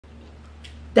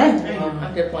Damn.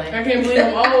 I'm just playing. I can't believe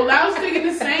I'm old. I was thinking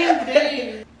the same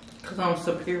thing. Cause I'm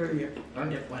superior. I'm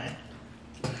just playing.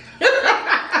 This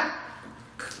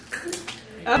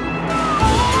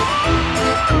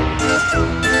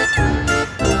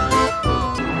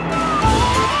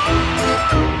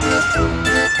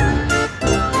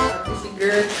is your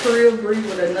girl Trill Bree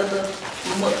with another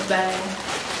mukbang.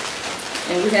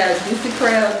 And we have Juicy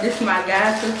Crab. This is my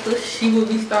god sister. She will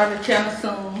be starting a channel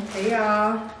soon. Hey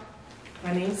y'all.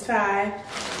 My name's Ty.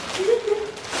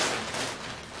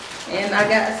 And I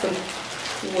got some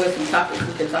topics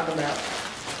we can talk about.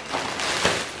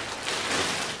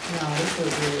 No, this was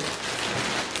good.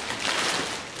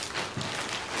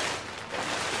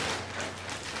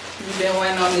 You've been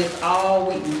waiting on this all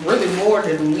week, really more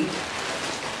than a week.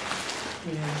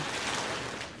 Yeah.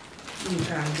 I've been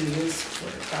trying to do this for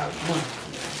about a month.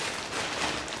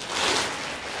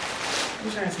 I'm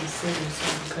trying some scissors so I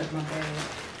can cut my hair.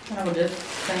 I was just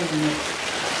saying it.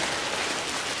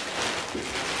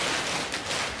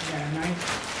 Got a knife.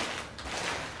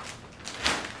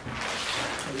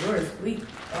 Oh, yours is weak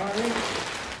already.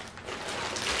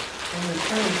 I'm gonna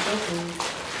turn so please.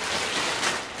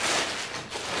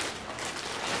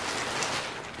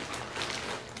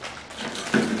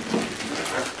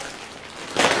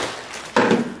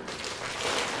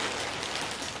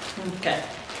 Okay.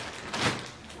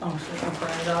 Oh, shit, I'm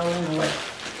frying it all in the way.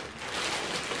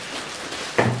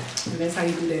 And that's how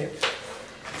you do that.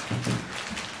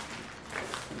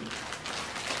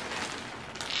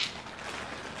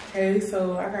 Okay,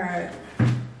 so I got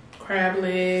crab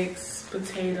legs,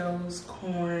 potatoes,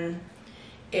 corn,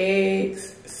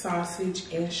 eggs,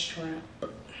 sausage, and shrimp.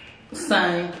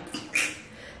 Same.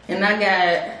 And I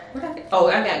got, what I got? Oh,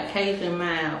 I got Cajun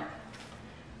mild.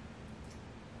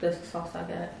 That's the sauce I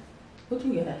got. What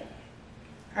you got?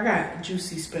 I got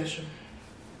juicy special.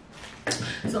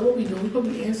 So what we doing? We gonna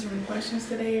be answering questions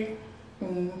today.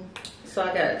 So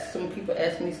I got some people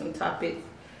asking me some topics.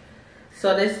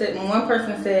 So they said, one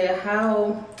person said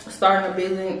how starting a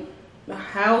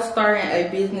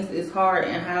business is hard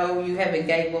and how you haven't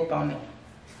gave up on it.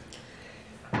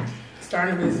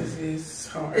 Starting a business is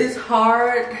hard. It's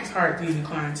hard. It's hard to get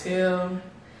clientele.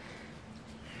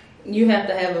 You have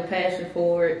to have a passion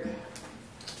for it.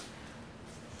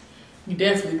 You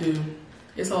definitely do.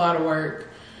 It's a lot of work.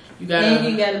 You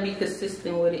gotta be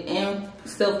consistent with it and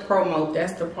self promote.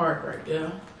 That's the part right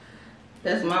there.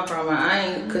 That's my problem. I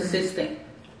ain't consistent.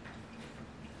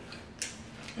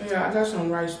 Yeah, I got some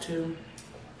rice too.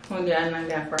 Oh yeah, and I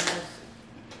got fries.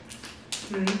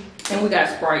 And we got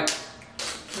Sprite.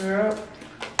 Yep.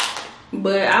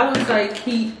 But I would say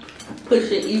keep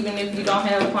pushing, even if you don't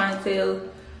have clientele.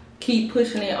 Keep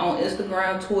pushing it on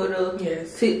Instagram, Twitter,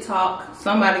 yes, TikTok.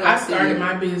 Somebody gonna see it. I started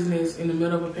my business in the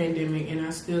middle of a pandemic, and I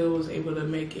still was able to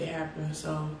make it happen.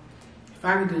 So if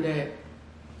I can do that,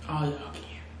 all y'all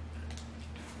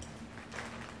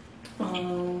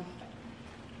can.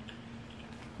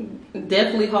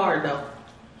 Definitely hard though,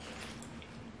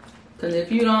 because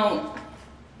if you don't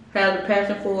have the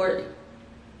passion for it,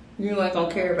 you ain't gonna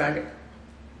care about it.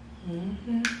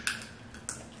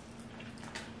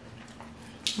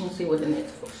 Let's see what the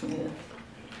next question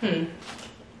is.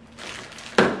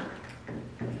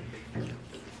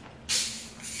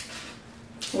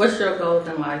 What's your goals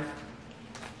in life?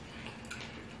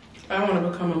 I want to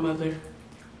become a mother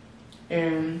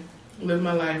and live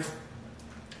my life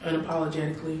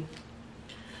unapologetically.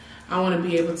 I want to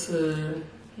be able to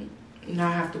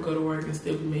not have to go to work and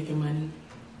still be making money.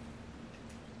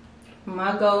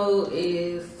 My goal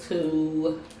is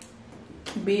to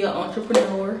be an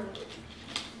entrepreneur,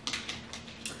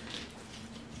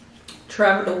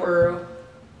 travel the world,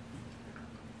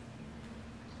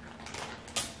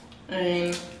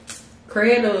 and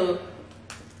create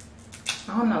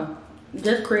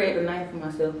just create a name for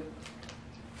myself.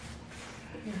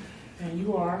 And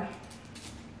you are.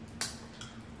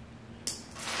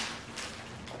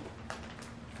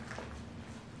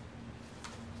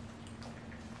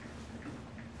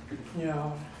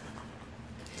 Yeah.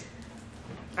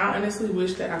 I honestly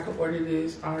wish that I could order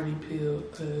this already peeled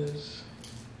because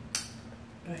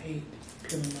I hate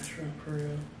peeling my shrimp for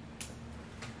real.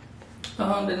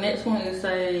 The next one is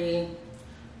say,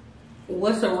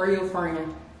 what's a real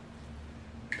friend?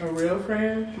 A real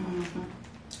friend?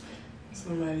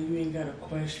 Somebody you ain't got a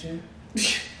question.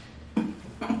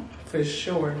 For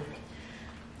sure.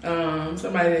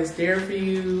 Somebody that's there for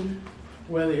you,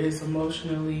 whether it's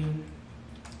emotionally,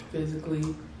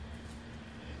 physically,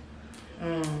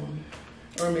 or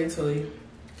mentally.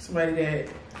 Somebody that,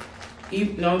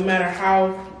 no matter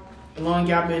how long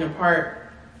y'all been apart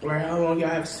or how long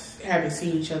y'all haven't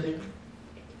seen each other,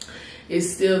 it's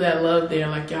still that love there.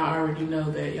 Like y'all already know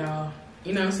that y'all,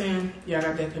 you know what I'm saying? Y'all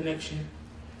got that connection.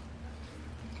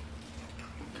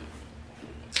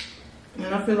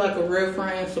 And I feel like a real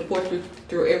friend supports you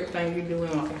through everything you do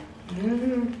in life.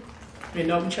 And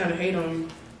don't be trying to hate on you.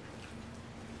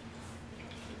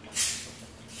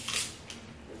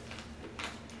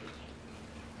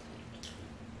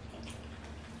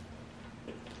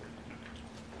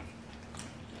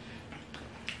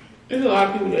 There's a lot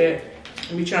of people that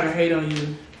be trying to hate on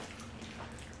you.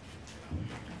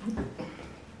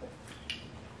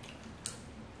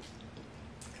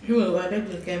 You look like they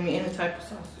just gave me any type of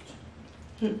sausage.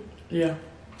 Yeah.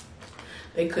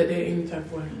 They cut that any type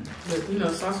of way. But, you know,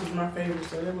 sausage is my favorite,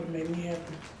 so that would have made me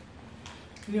happy.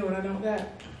 You know what I don't got?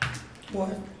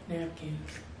 What?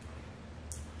 Napkins.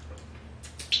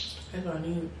 That's what I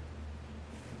need.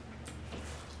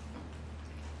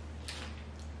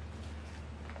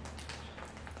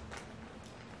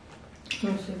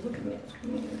 Let me see, look at this.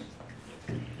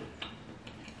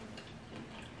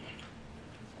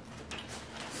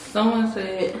 Someone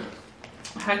said,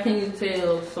 how can you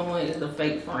tell someone is a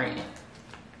fake friend?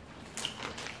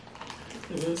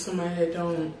 Somebody that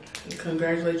don't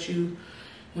congratulate you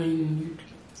when you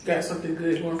got something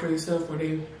good going for yourself, or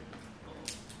you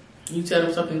tell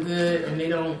them something good and they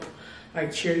don't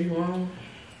like cheer you on.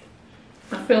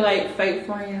 I feel like fake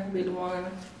friends be the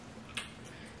ones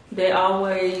that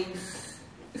always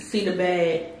see the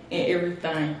bad in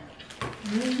everything.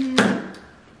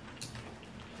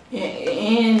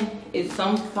 And it's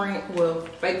some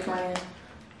fake friends,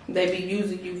 they be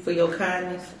using you for your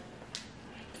kindness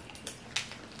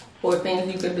or things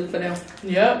you can do for them.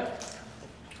 Yep.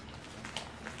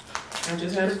 I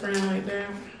just had a friend like that.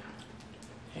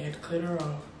 I had to cut her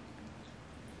off.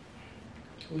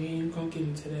 We ain't gonna get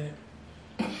into that.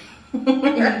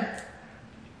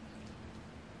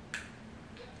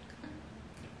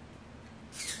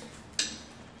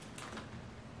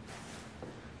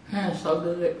 That's so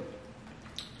good.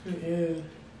 Yeah.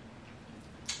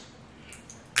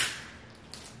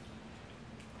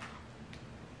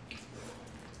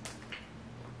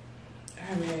 I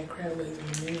haven't had crab legs in a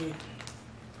minute.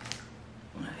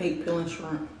 I hate peeling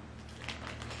shrimp.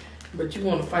 But you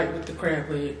want to fight with the crab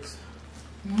legs.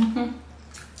 I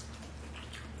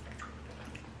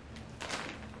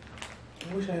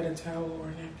wish I had a towel or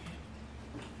a napkin.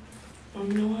 Oh,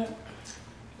 you know what?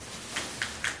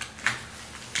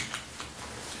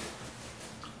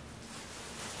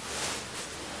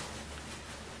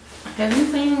 Have you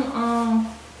seen a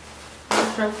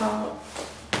show called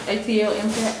ATL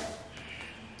Impact?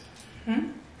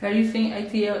 Have you seen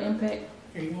ATL Impact?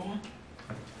 Are you on?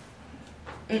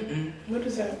 What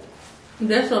is that?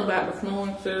 That's about the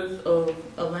influencers of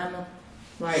Atlanta.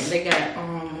 Like they got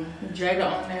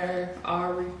Jada on there,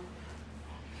 Ari.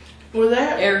 Was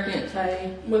that Arrogant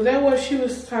Tay? Was that what she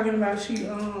was talking about? She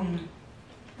slept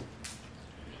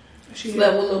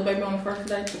with little baby on the first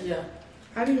day. Yeah.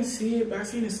 I didn't see it, but I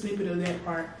seen a snippet of that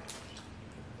part.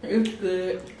 It's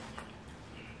good.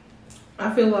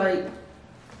 I feel like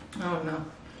I don't know.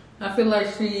 I feel like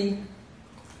she,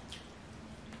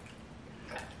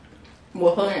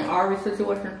 well, her and Ari's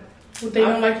situation. Well, they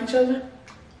don't like each other?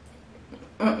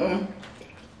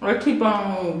 They keep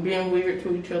on being weird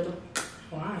to each other.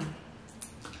 Why?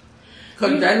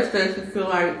 Because Jada said she feel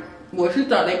like, well, she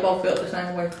thought they both felt the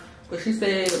same way. But she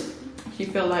said she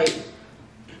felt like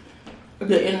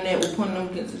the internet was putting them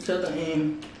against each other,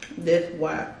 and that's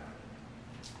why.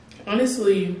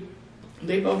 Honestly,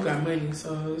 they both got money,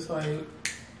 so it's like.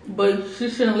 But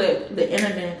she shouldn't let the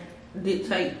internet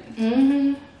dictate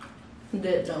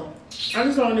that though. I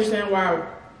just don't understand why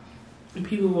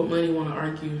people with money want to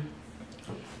argue.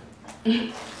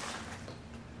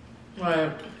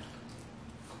 Like,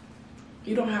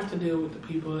 you don't have to deal with the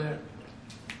people that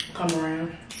come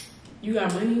around. You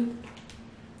got money,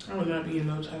 I would not be in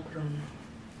no type of drama.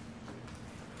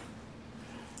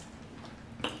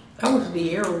 I wish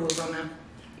De'Ara was on there,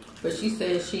 but she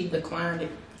said she declined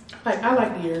it. I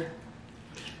like De'Ara,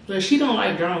 but she don't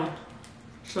like drama.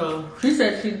 So she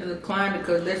said she declined it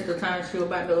because that's the time she was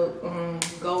about to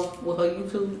go with her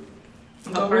YouTube.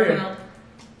 Go where?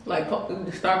 Like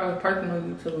start her personal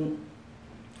YouTube.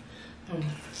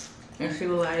 And she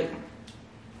was like,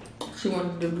 she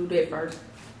wanted to do that first.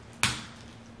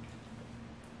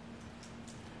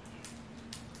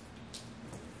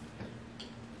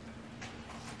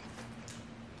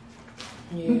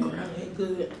 Yeah, crab leg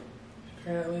good.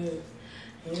 Crab legs.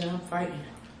 Yeah, I'm fighting.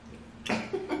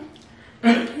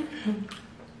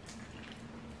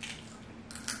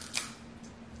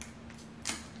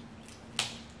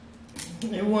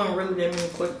 It wasn't really that many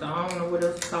questions. I don't know what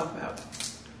else to talk about.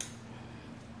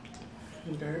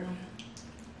 Girl.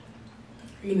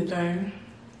 Anything.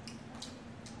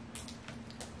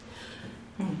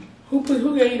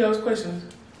 Who gave you those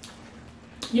questions?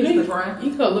 You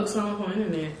could look some up on the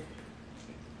internet.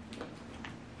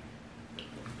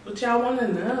 What y'all want to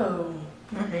know?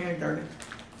 My hair dirty.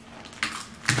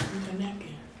 With a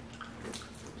napkin.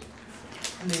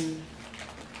 I mean,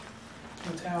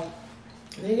 a towel.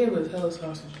 They gave us hella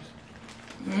sausages.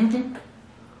 Mm-hmm.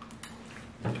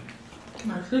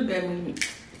 I should gave me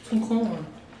some corn.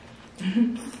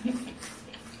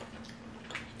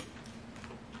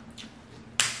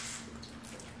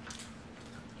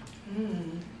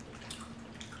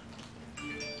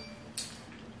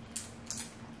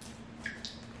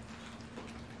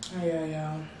 Oh, yeah,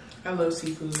 y'all. I love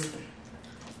seafood.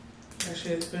 That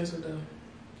shit expensive though.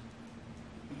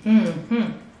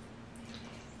 Mm-hmm.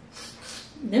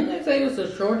 Didn't they say it's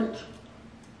a shortage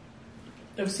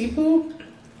of seafood?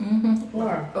 Mm-hmm.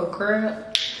 Why? Oh,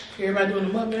 crab. Everybody doing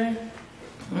the mukbang?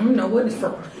 I don't know what it's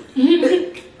from.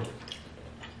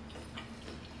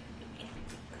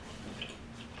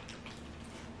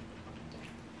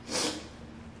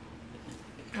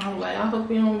 I was like, I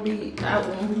hope you don't be out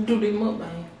when we do the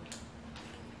mukbang.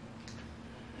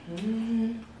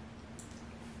 Mm-hmm.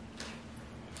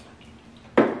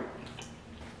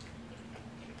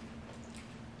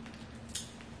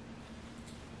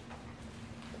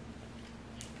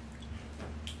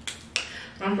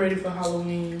 I'm ready for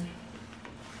Halloween.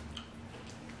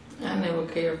 I never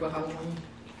cared for Halloween.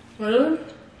 Really?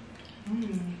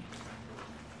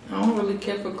 I don't really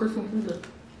care for Christmas either.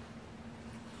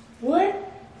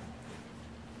 What?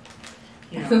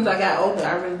 Yeah. Since I got older,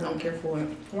 I really don't care for it.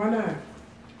 Why not?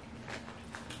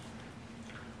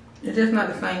 It's just not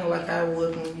the same like I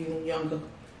was when you were younger.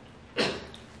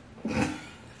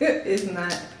 It's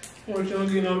not. What, you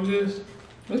don't get no gifts?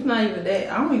 It's not even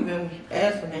that. I don't even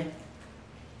ask for that.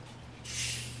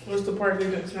 What's the part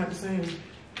that's not the same?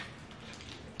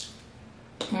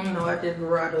 I don't know, I just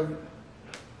grew out of it.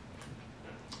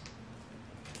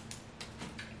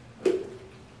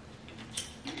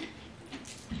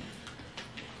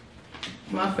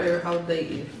 My favorite holiday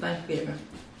is Thanksgiving.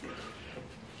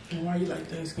 And why you like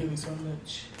Thanksgiving so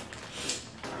much?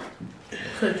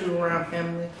 Because you're around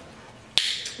family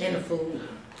and the food.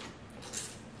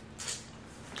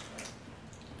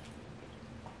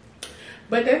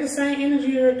 But that's the same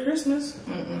energy at Christmas.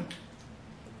 Mm-mm.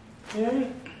 Yeah.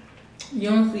 You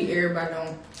don't see everybody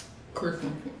on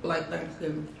Christmas like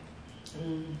Thanksgiving.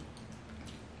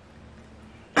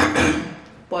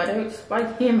 Boy, they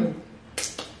spice him.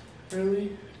 Really?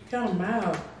 You kind of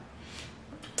mild.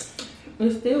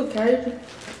 It's still Cajun.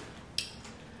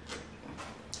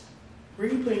 Where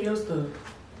you putting your stuff?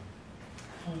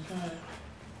 Oh, God.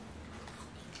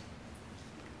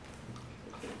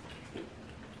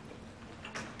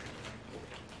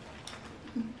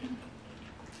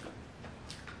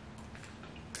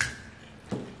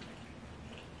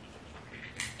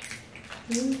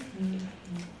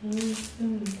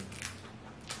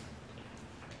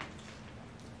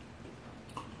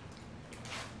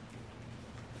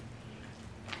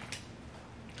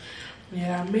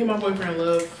 Yeah, me and my boyfriend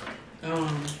love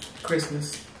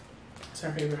Christmas. It's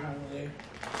our favorite holiday.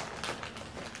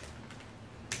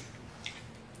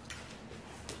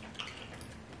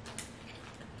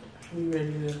 We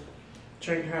ready to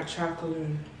drink hot chocolate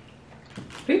and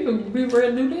People be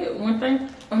ready to do that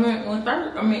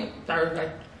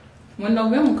Thursday. When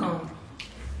November comes.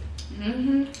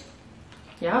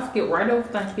 Y'all skip right over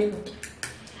Thanksgiving.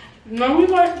 no, I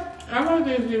like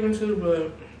Thanksgiving too,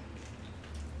 but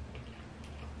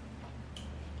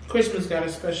Christmas got a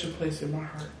special place in my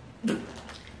heart. Let's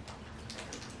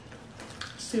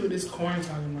see what this corn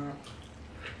talking about.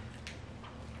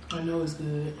 I know it's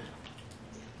good.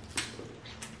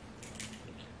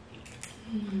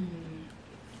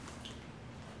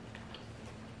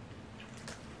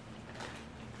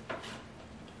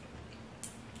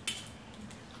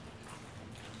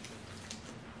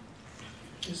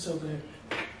 It's so good.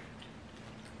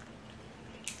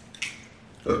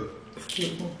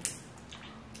 Excuse me.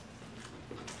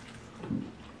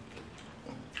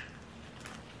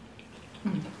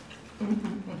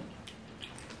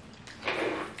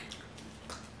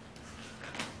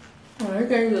 Oh, they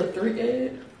gave you a 3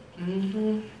 egg?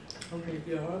 I'm ready to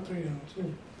get all three on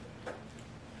too.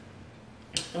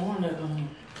 I wanna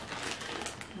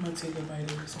I'm gonna take a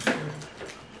bite of this too. I'm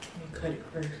gonna cut it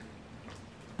first.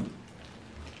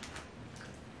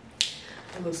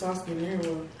 A little sauce in there,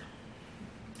 well.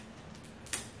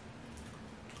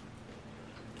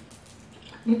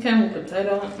 You came with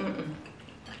potato?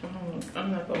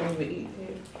 I'm not gonna even eat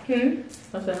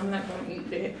that. I said I'm not gonna eat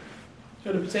that.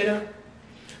 Or the potato?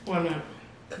 Why not?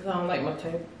 Cause I don't like my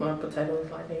potatoes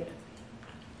like that.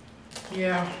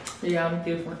 Yeah. Yeah, I'm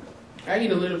different. I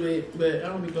eat a little bit, but I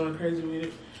don't be going crazy with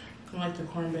it. I like the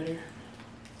corn better.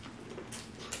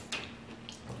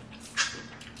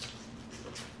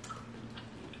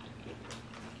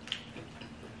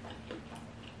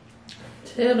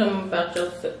 Tell them about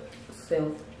yourself.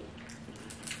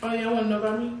 Oh, y'all want to know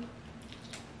about me?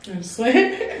 I'm sweat.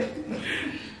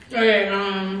 Okay,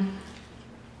 I'm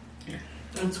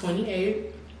 28.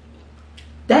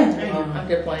 Damn, I'm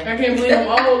just playing. I can't believe I'm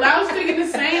old. I was thinking the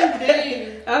same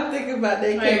thing. I was thinking about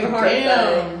that Like, Kevin Hart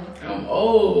damn, thing. I'm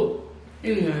old.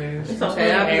 Anyways, It's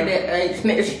okay, I'll be that age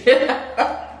next year.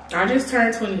 I just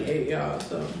turned 28, y'all.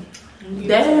 So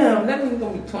Damn, that means you're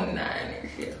gonna be 29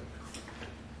 next year.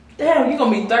 Damn, you're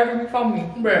gonna be 30 before me.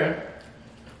 bruh.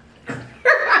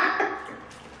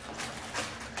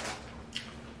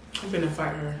 I'm gonna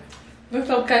fight her. It's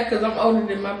okay, cause I'm older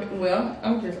than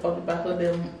I'm just older by her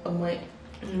than a month.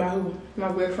 By who?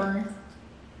 My girlfriend.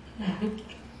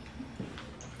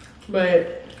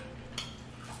 But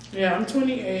yeah, I'm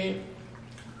 28.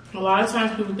 A lot of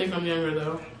times people think I'm younger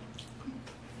though.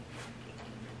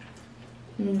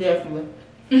 Definitely.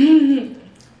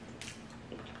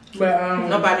 But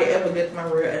Nobody ever gets my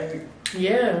real age.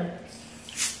 yeah.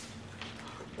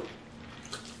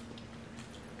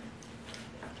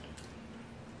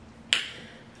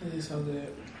 This is so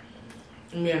good.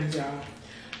 Let me ask y'all.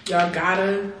 Y'all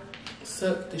gotta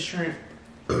suck the shrimp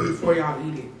before y'all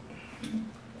eat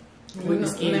it. With the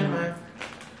skin on.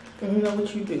 You know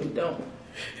what you do, don't.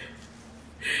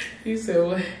 You said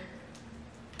what?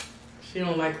 She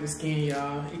don't like the skin,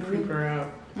 y'all. It creep her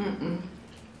out.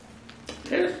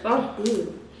 It's so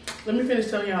good. Let me finish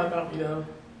telling y'all about me though.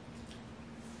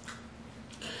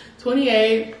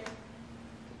 28.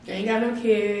 Ain't got no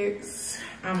kids.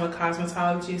 I'm a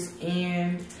cosmetologist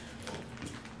and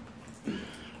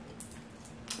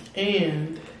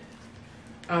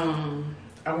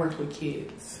I work with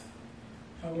kids.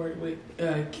 I work with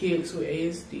kids with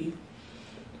ASD.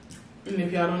 And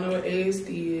if y'all don't know what ASD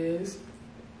is,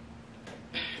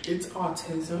 it's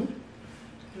autism.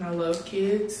 And I love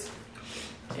kids.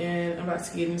 And I'm about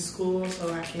to get in school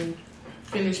so I can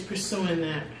finish pursuing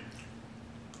that.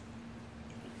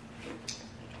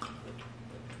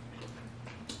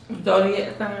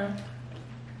 Zodiac sign.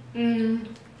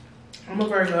 I'm a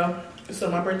Virgo. So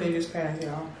my birthday just passed,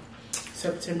 y'all.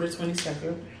 September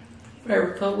 22nd.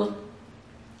 Favorite color?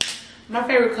 My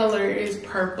favorite color is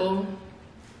purple.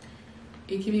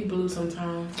 It can be blue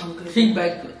sometimes. I'm good. She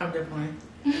baked it. I'm just playing.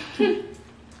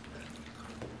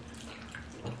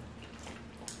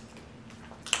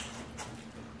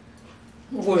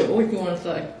 What you want to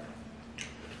say?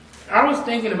 I was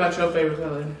thinking about your favorite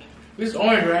color. It's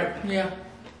orange, right? Yeah.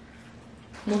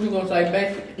 What you gonna say,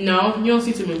 basic? No, you don't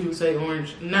see too many people say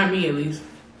orange. Not me, at least.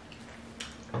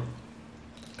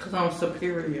 Cause I'm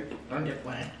superior. I'm just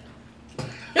playing.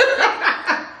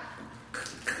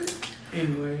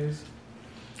 Anyways.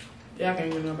 Y'all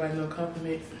can't give nobody no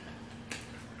compliment.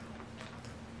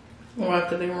 Why?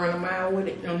 Cause they run a mile with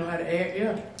it. You don't know how to act,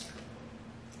 yeah.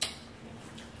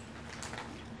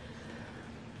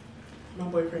 My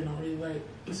boyfriend don't really like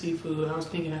seafood. I was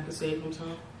thinking I could save him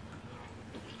some.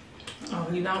 Oh,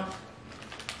 you don't?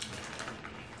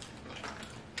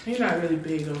 He's not really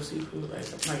big on seafood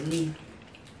like me.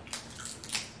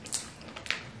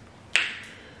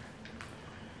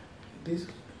 This,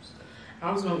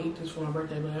 I was gonna eat this for my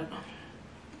birthday, but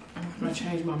I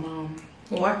changed my mind.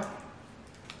 What?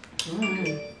 I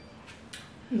think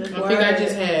I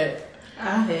just had.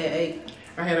 I had 8.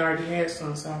 I had already had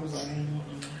some, so I was like, I ain't want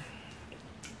no more.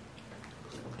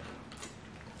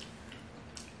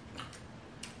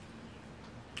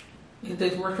 Is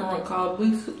this restaurant called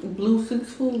Blue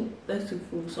Seafood? That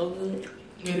seafood so good.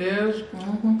 It is?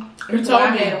 Mm-hmm. You told me.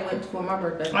 I had went for my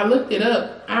birthday. I looked it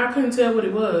up. I couldn't tell what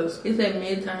it was. It's at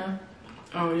midtime.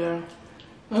 Oh, yeah.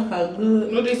 Okay,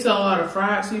 good. Look, they sell a lot of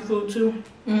fried seafood, too.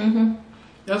 Mm-hmm.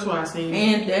 That's why I seen it.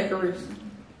 And daiquiris.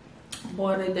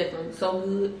 Boy, they daiquiris so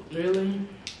good. Really?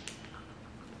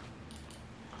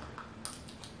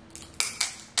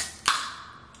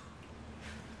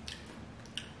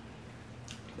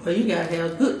 Well, you gotta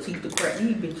have good teeth to crack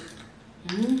these bitches.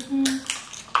 Mm-hmm.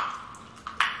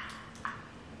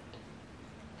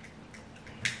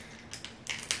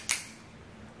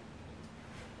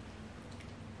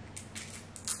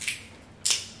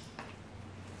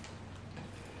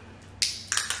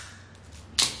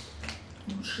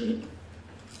 Oh, shit.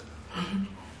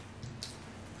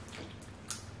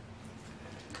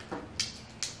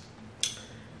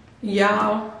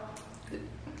 Y'all,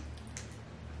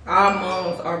 Our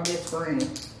moms are best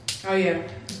friends. Oh yeah,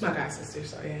 it's my god sister,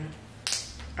 so yeah.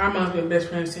 Our mom's been best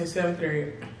friends since 7th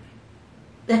grade.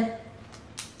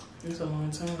 It's a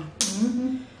long time.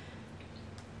 Mm-hmm.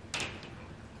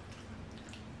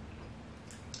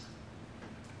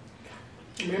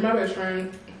 Me and my best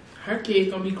friend, her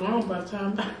kid gonna be grown by the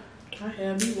time I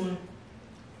have me one.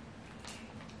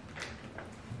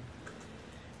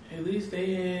 At least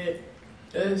they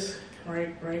had us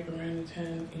right around the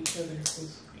time each other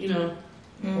was, you know,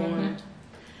 born.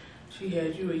 She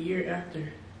had you a year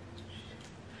after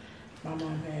my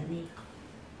mom had me.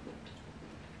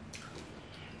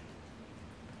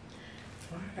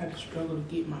 So I gotta struggle to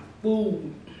get my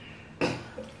food.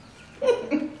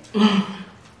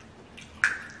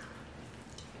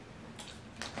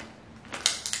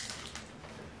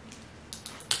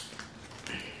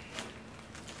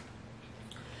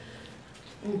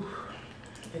 Ooh,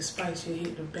 that spicy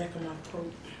hit the back of my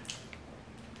throat.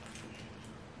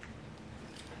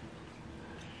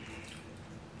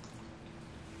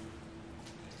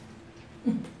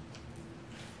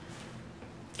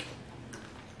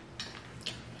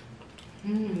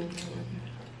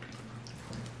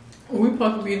 We're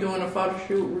supposed to be doing a photo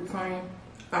shoot recording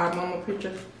our mama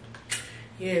pictures.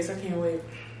 Yes, I can't wait.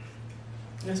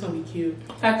 That's gonna be cute.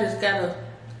 I just gotta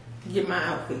get my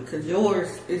outfit because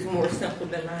yours is more simple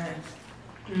than mine.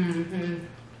 Mm-hmm.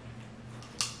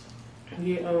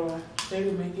 Yeah, they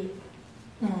will make it.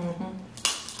 Mm-hmm.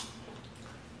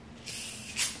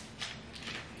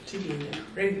 She did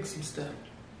ready some stuff.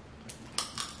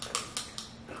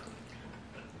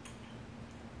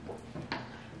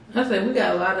 I said we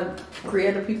got a lot of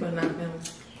creative people in our family.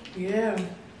 Yeah.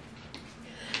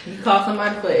 You call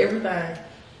somebody for everything.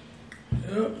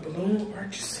 Yep, balloon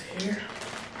arches hair.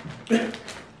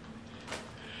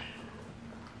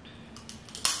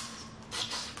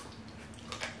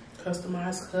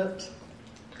 Customized cups.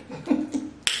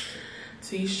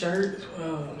 T-shirts.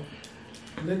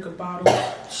 Liquor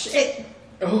bottles. Shit.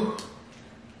 Oh.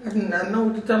 I do not know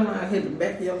what you're talking about. I hit the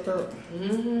back of your throat.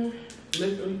 Mm-hmm.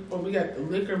 Liquor. Oh, we got the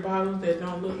liquor bottles that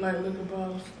don't look like liquor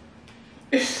bottles.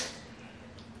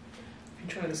 I'm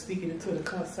trying to sneak it into the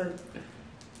concert.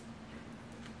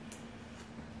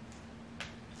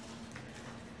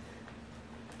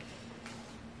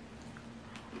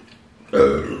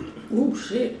 Oh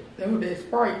shit. That was that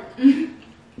Sprite.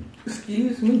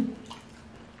 Excuse me.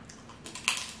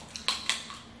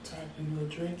 Talking a little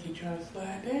drink, he trying to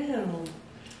slide down. What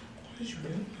is you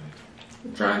doing?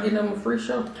 I'm trying to get them a free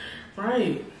show.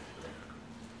 Right.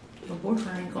 Your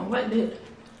boyfriend ain't gonna like that.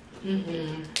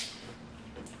 Mm-hmm.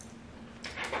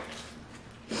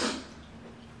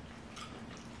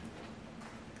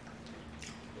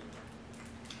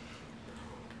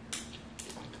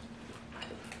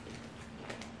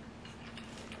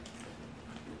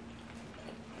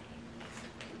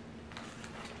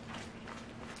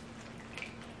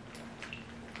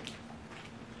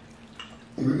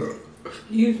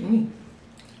 Excuse me.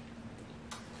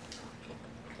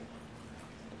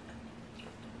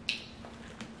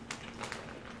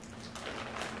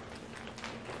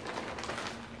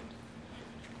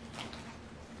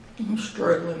 I'm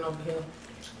struggling over here.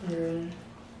 Yeah.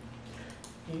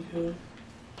 Me too.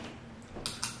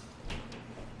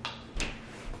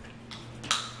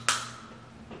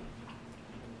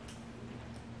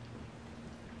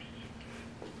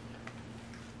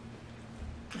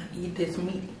 I eat this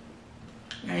meat.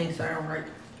 I ain't sound right.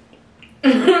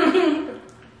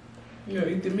 You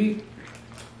gonna eat the meat?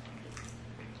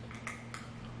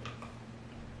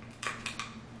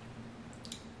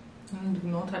 I don't do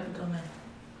no type of donut.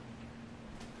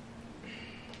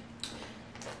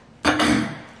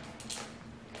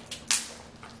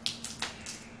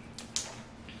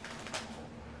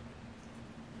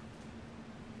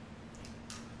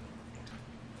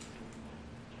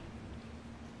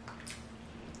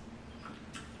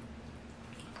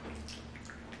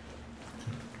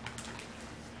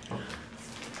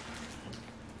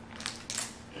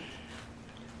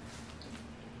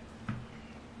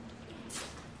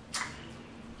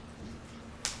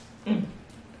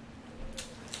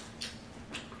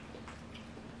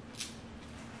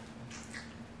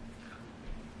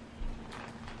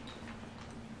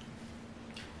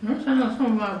 I'm saying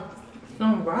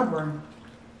something vibrating.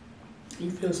 You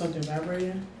feel something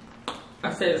vibrating?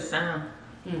 I said a sound.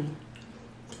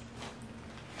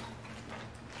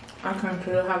 I can't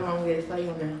tell how long it stay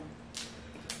on there.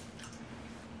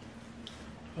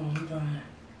 Oh, I'm dying.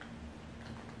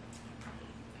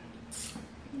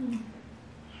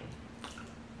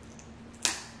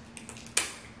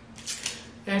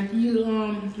 After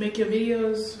you make your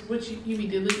videos, what you be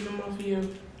deleting them off of your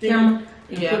Camera.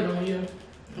 Yeah. Put it on your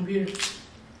computer.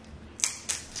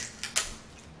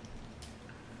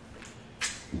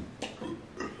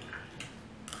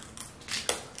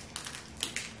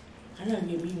 I gotta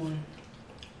get me one.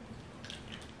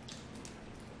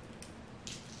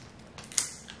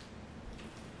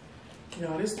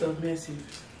 Y'all, this stuff messy.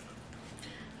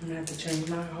 I'm gonna have to change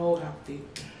my whole outfit.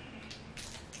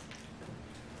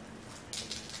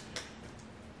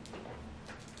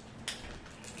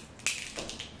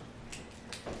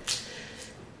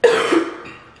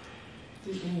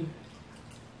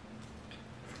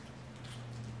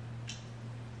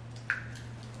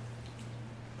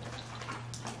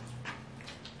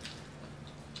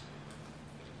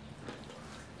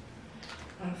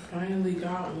 I finally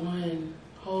got one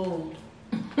whole.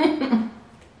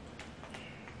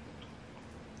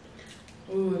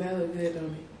 Ooh, that look good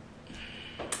on me.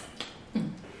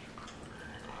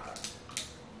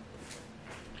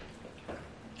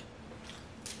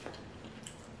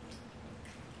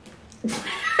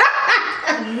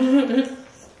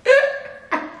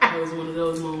 That was one of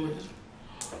those moments.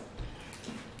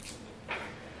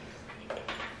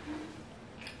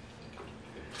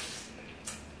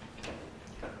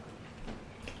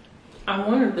 I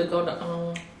wanted to go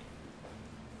to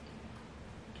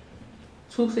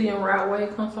Tusi and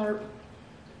Route concert,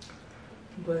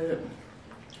 but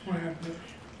What happened?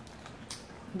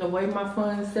 the way my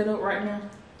funds set up right now.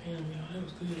 Damn, y'all, that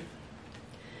was good.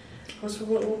 What's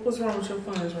wrong with your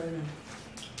funds right now?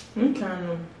 I'm kind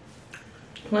of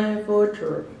planning for a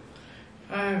trip.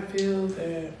 I feel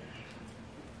that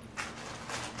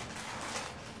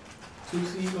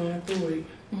Tusi, you gonna have to wait.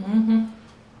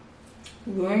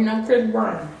 You ain't no Chris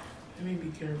Brown. Let me be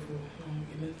careful. I don't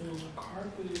get nothing on my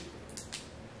carpet.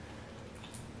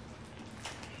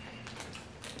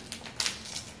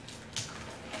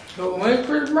 So when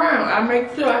Chris Brown, I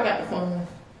make sure I got the phone.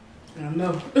 I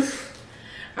know.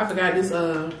 I forgot this,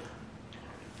 you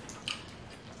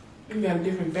got a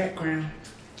different background.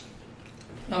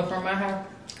 Oh, from my house?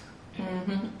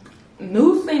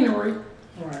 New scenery.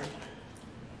 Right.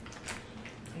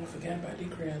 I forgot about the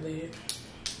crab leg.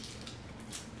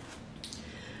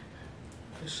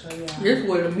 To show y'all. This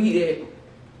where the meat at.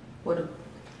 Where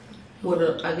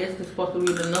the, I guess it's supposed to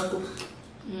be the knuckles.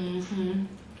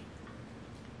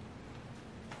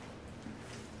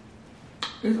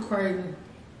 It's crazy.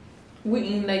 We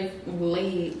eating like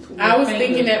legs. I was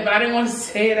thinking that, but I didn't want to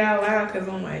say it out loud because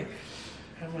I'm like,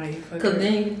 because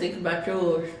then you think about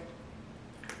yours.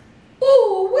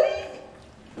 Ooh, wait.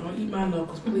 Don't eat my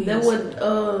knuckles, please. That what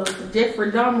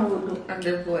Jeffrey Dahmer would do. I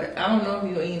don't know if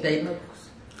you eat that knuckles.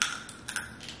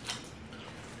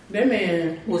 That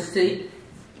man was sick.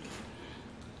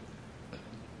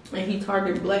 And he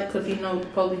targeted black because he knows the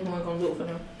police weren't going to do it for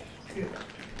him. Yeah.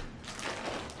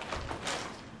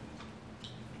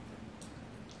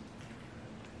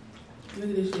 Look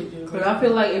at this shit, Joe. Because I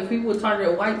feel like if people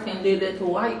targeted whites and did that to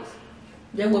whites,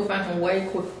 they would find him way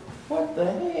quicker. What the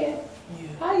hell? Yeah.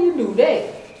 How you do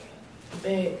that?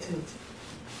 Bad too.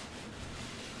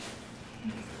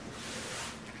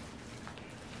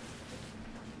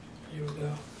 Here we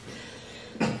go.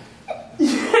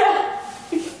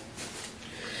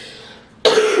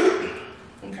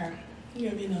 Okay. You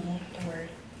gotta be another one. Don't worry.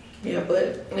 Yeah,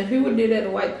 but if he would do that to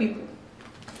white people,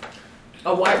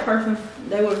 a white person,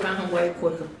 they would have found him way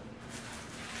quicker.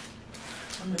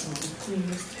 I'm gonna clean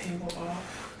this table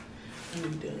off. And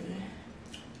we done.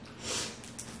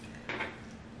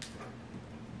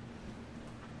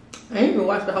 I didn't even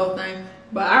watch the whole thing,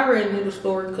 but I already knew the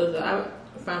story because I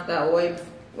found out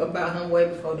about him way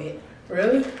before that.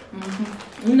 Really?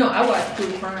 You know, I watch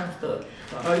true crime stuff.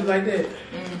 So. Oh, you like that?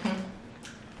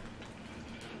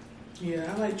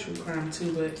 Yeah, I like true crime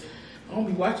too, but I don't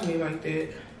be watching it like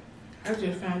that. I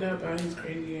just found out about his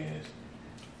crazy ass.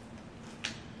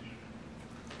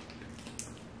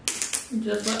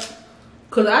 Just like,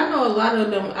 cause I know a lot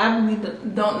of them. I really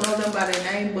don't know them by their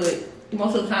name, but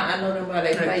most of the time I know them by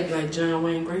their face. Like John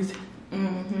Wayne Gracie.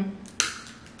 And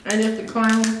just the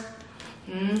clown.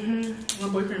 My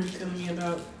boyfriend was telling me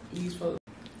about these folks.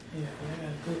 Yeah, I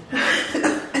got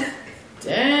good.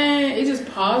 Dang, it just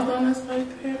paused on us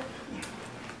like that.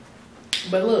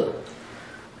 But look.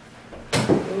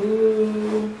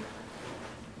 Ooh.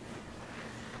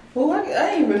 Well, I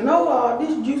didn't even know all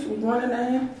this juice was running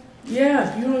down.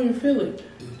 Yeah, you don't even feel it.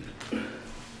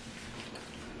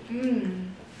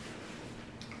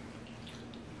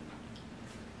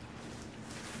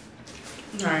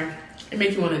 Alright. It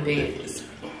makes you want to dance.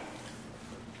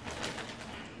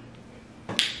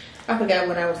 I forgot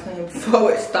what I was saying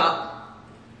before it stopped.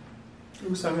 We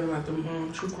was talking about the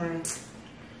true crime.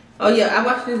 Oh yeah, I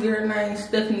watched this girl named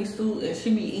Stephanie Sue, and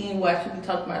she be eating while she be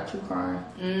talking about true crime.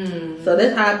 So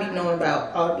that's how I be knowing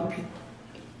about all the people.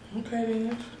 Okay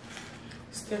then.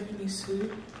 Stephanie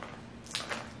Sue.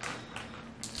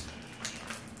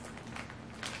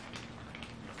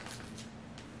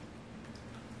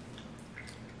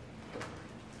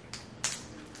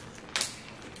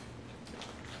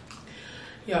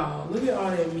 Y'all, look at all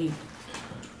that meat.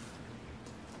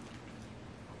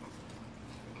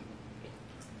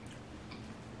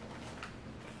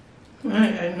 I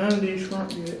ain't had none of these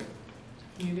shrimp yet.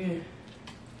 You did.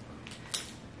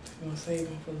 I'm gonna save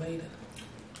them for later.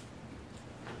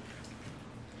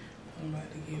 I'm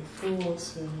about to get full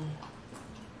soon.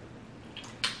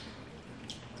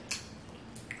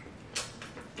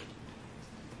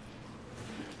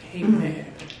 Hate when that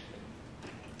happen.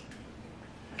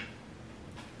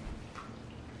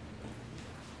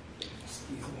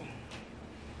 Excuse me.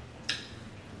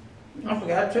 I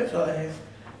forgot to touch her ass.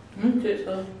 Touch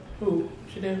her. Who?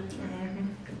 She did?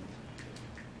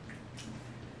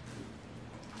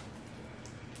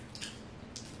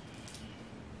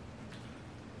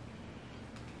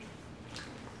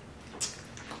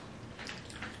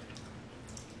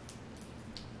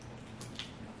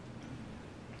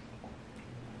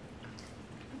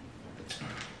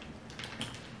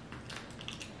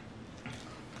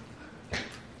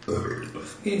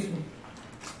 Excuse me.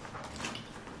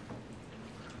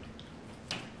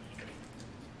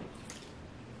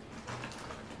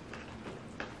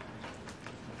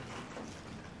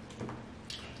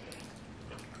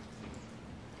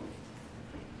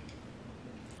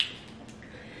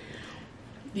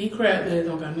 These crab legs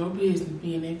don't got no business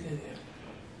being that good.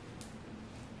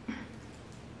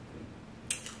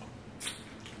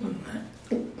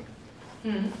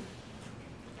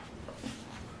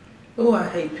 Oh, I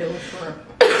hate peeling shrimp.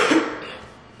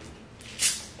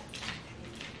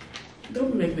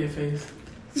 Don't make that face.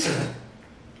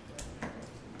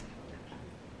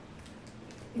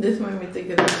 This made me think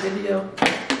of the video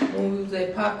when we was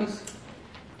at Poppy's.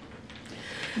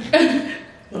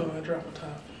 Oh, I dropped my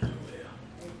top.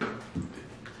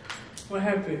 What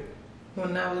happened?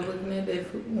 When I was looking at that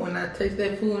food, when I taste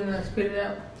that food and I spit it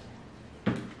out.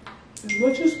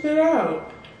 What you spit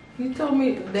out? You told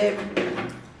me that,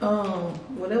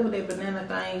 whatever that banana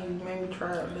thing you made me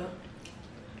try it though.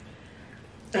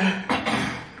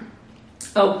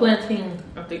 Oh, plantain.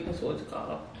 I think that's what it's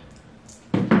called.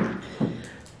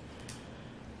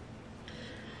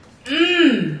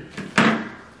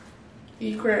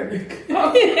 Eat crab leg.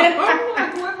 I'm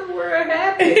like, what the world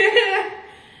happened?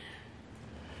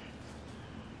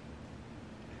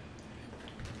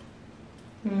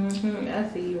 I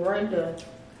see you right there.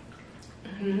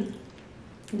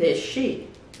 That shit.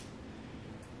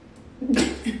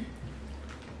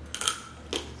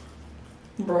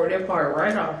 Bro, that part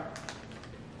right off.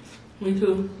 Me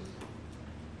too.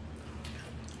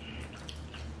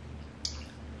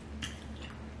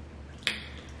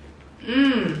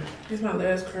 This is my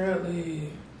last crab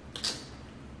leg.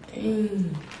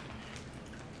 Dang.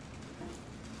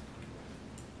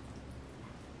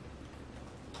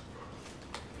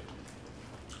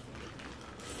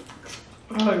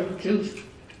 Oh, the juice.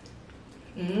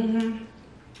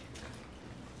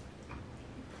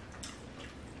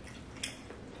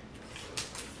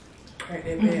 Crack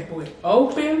that bad boy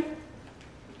open.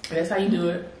 That's how you do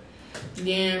it.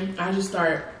 Then I just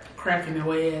start cracking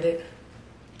away at it.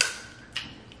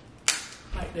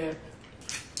 Like that.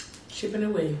 Chipping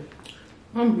away.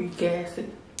 I'm regassing.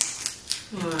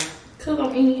 Why? Cause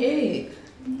I'm eating eggs.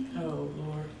 Oh,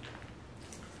 Lord.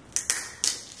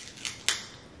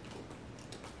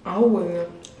 Oh well.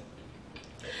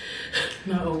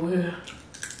 No, well.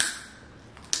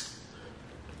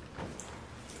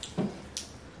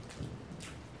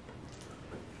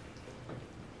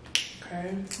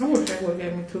 Okay. I wish they would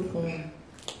give me 2 corn.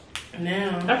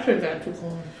 Now, I should have got 2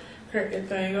 corn. crack that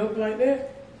thing open like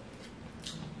that.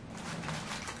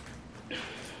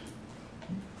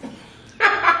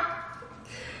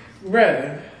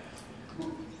 Bruh.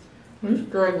 You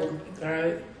struggling.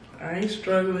 Alright. I ain't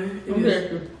struggling.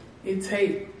 It's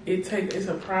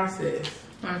a process.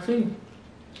 I see.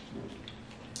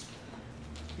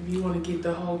 If you want to get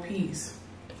the whole piece.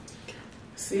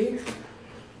 See?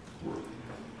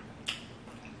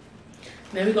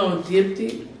 Now we're gonna dip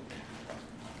it.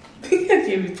 I can't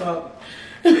even talk.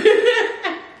 So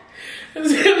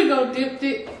we gonna dip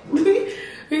it.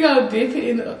 We gonna dip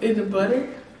it in the butter.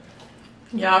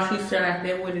 Y'all, she said I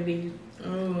did what it is.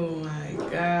 Oh my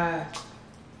God.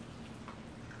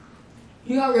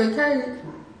 You already tasted?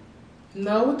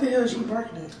 No, what the hell is she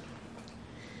barking at?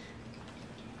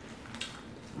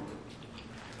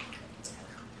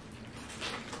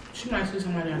 She might see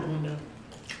somebody out the window.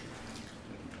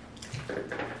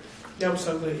 That was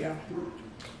so good, y'all.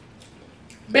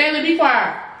 Bailey, be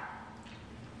quiet.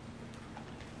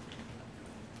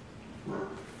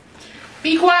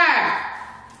 Be quiet.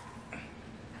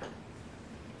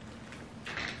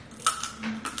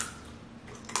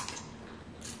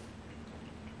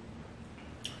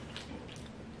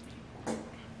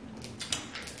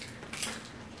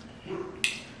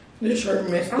 This shirt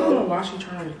messed I up. don't know why she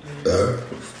trying it.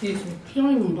 Excuse me. She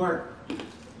don't even bark.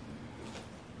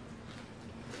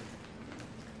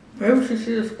 Maybe she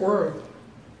see a squirrel.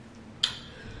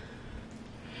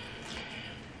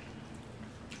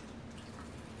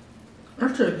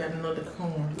 I should have got another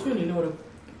corn. She don't even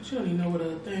know what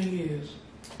a thing is.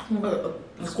 What,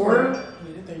 A squirrel? Yeah,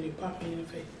 that thing just popped me in the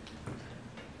face.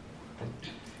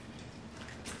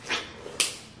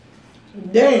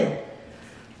 Damn.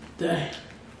 Dang.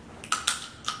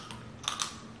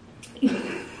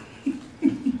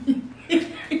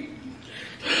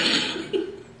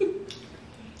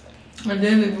 And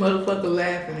then this motherfucker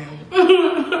laughing at me.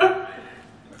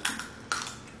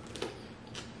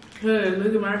 Hey,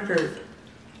 look at my shirt.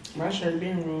 My shirt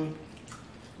being ruined.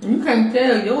 You can't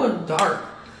tell, yours dark.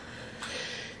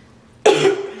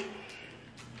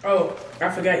 Oh, I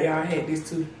forgot y'all I had this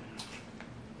too.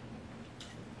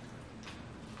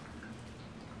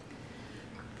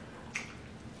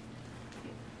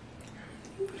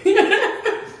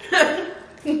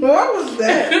 What was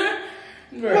that?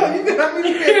 Right. Oh, you got me to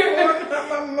get corn out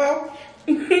my mouth.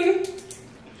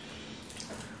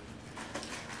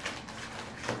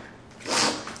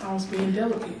 I was being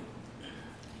delicate.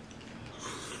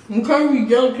 You can't be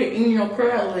delicate in your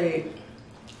crowd leg.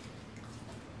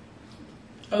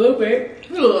 A little bit.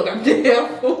 Look, I'm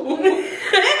damn fool.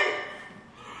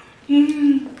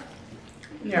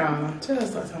 Yeah, tell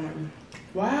us that time.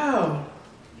 Wow.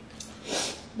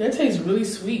 That tastes really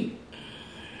sweet.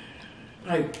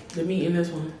 Like the meat in this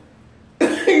one.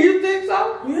 You think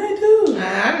so? Yeah, I do.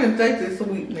 Nah, I didn't think the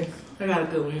sweetness. I got a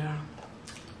good one, y'all.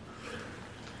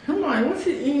 I'm like, what's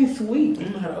she eating sweet? I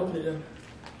don't know how to open it up.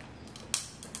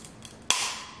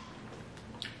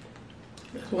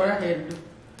 That's what I had to do.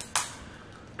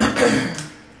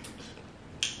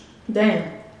 Damn.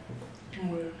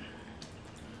 What?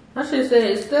 I should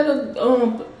say, instead of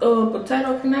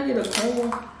potato, can I get a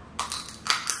corn?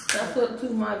 That's up to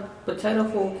my potato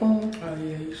for a corn. Oh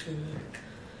yeah, you should.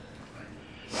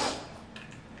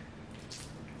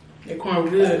 That corn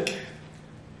was good.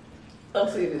 I'll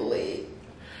see the leg.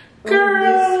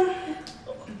 Girl.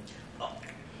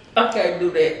 I can't do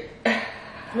that.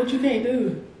 What you can't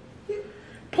do?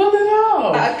 Pull it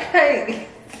off. I can't.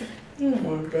 Oh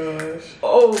my gosh.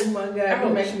 Oh my God, Ouch.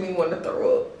 it makes me want to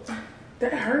throw up.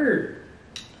 That hurt.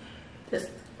 That's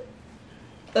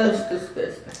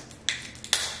disgusting.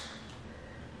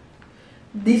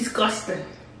 Disgusting.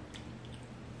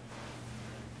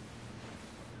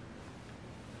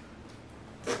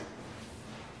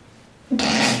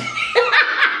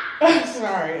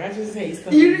 Sorry, I just hate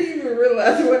stuff. You didn't even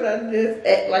realize what I just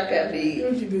act like I did.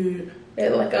 What you did?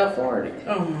 Act like I farted.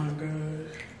 Oh my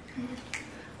gosh.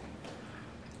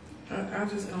 I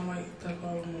just don't like stuff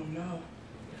all in my mouth.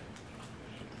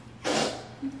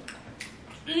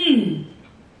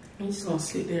 I'm just gonna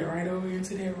sit there right over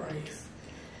into that rice.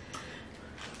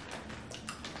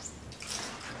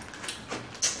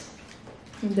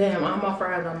 Damn, all my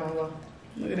fries on my way.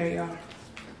 Look at that, y'all.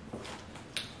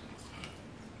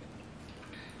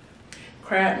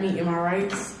 Crab meat in my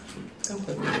rice. Don't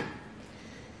put me.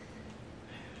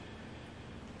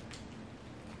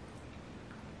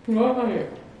 Go ahead.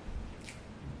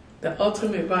 The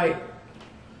ultimate bite.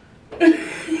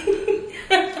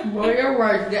 Boy, your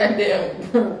rice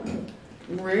goddamn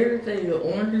red as hell,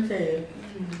 orange as hell.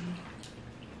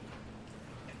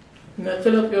 Now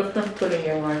fill up your stuff, put in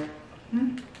your rice.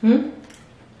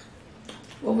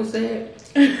 What was that?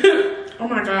 Oh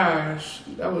my gosh,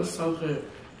 that was so good.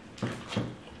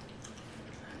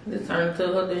 This turned into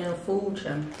her damn food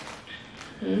channel.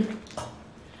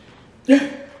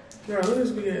 Girl, look at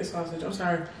this big ass sausage. I'm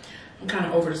sorry. I'm kind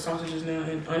of over the sausages now,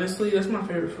 and honestly, that's my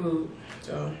favorite food.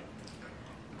 So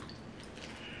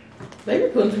They be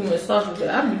putting too much sausage.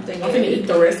 I be thinking I'm gonna eat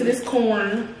the rest of this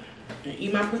corn and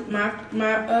eat my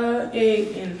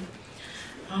egg, and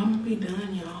I'm gonna be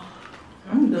done, y'all.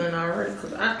 I'm done already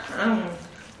because I don't.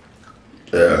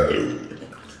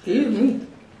 Excuse me.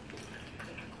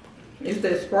 It's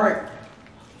that Sprite.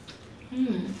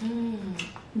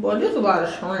 Boy, there's a lot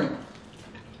of shrimp.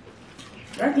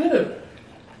 That's good.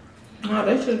 No,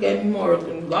 they should have gave me more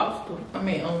than lobster. I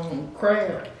mean,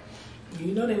 crab.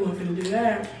 You know they weren't finna do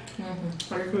that.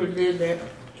 I should have did that.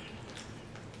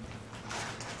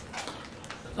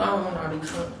 So I don't want all these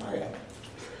shrimp like that.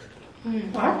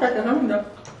 I'll take it home though.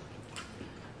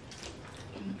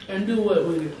 And do what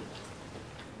with it?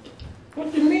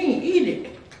 What do you mean? Eat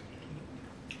it.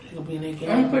 You gonna be in that gag?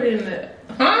 I'm gonna put it in there.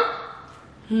 Huh?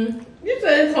 You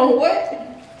said it's on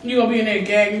what? You gonna be in there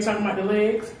gagging, talking about the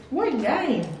legs? What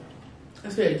game? I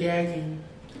said gagging.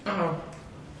 Uh-huh.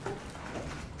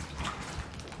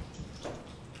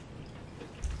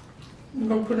 I'm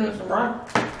gonna put it in some rice.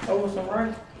 Over some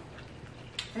rice.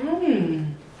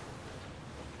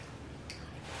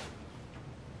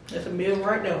 That's a meal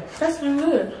right there. That's not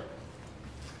good.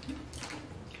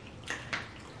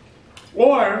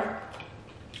 Or,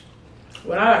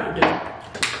 what I like to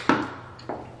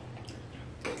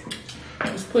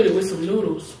do is put it with some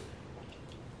noodles.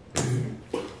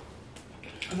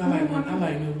 Cause I like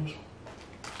noodles.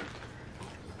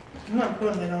 I'm not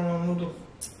putting it on no noodles.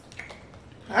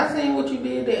 I seen what you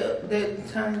did that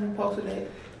time you posted that.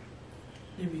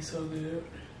 It'd be so good.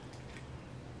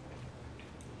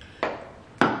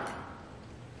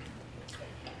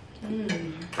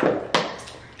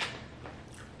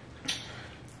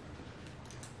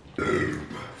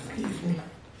 Excuse me.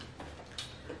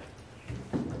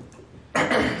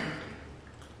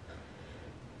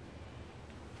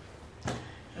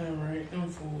 Alright, I'm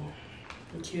full.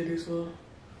 I'll kill this little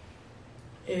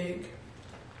egg.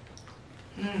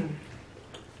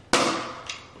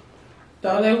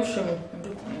 Thought they was showing.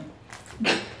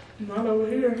 Not over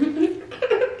here.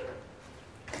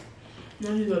 No,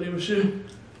 you thought they were shooting.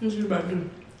 What you about to do?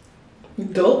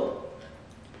 Dope.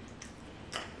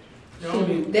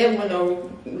 Shoot, that went over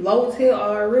low as hell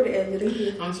already as it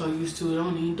is. I'm so used to it, I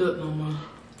don't need duck no more.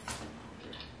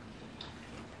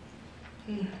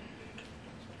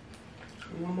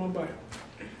 One more bite.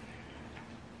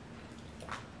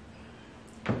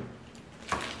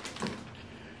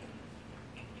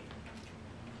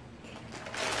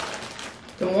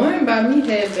 The one by me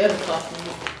had better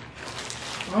sausages.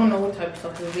 I don't know what type of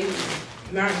sausage it is.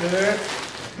 Not good.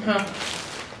 Huh?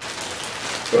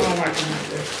 I don't like them like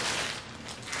that.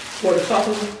 What, the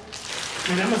sausages?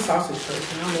 Man, I'm a sausage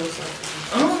person. I love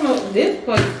sausages. I don't know. This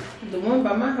place, the one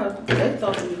by my house, that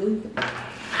sausage is good.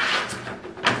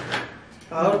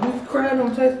 All this crab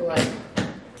don't taste like.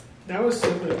 That was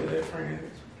so good with that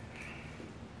friends.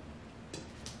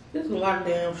 This is a lot of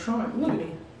damn shrimp. Look at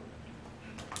it.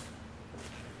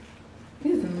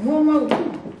 This is more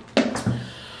too.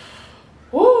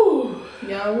 Woo!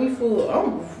 Y'all, we full.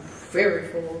 I'm very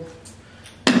full.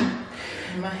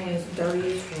 My hands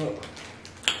dirty as fuck.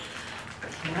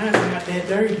 Mine's not that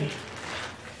dirty.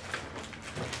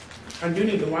 I do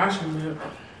need to wash them up.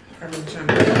 I'm trying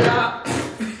to.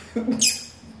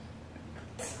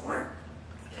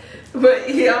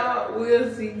 But y'all,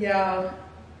 we'll see y'all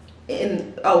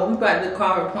in. Oh, we about to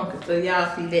carve a pumpkin, so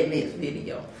y'all see that next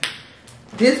video.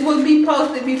 This will be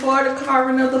posted before the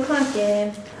carving of the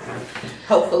pumpkin.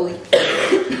 Hopefully.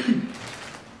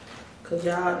 Cause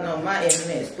y'all know my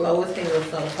internet's slow as hell,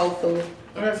 so hopefully.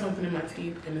 I got something in my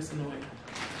teeth and it's annoying.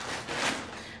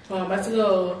 So I'm about to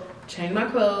go change my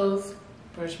clothes,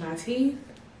 brush my teeth,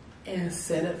 and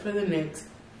set up for the next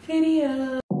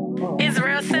video. It's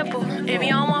real simple. If you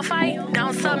don't want to fight,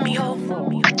 don't sub me, ho.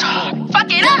 Fuck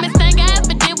it up. Thing I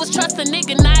ever did was trust a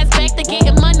nigga. Now it's back to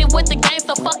getting money with the game,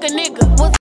 so fuck a nigga.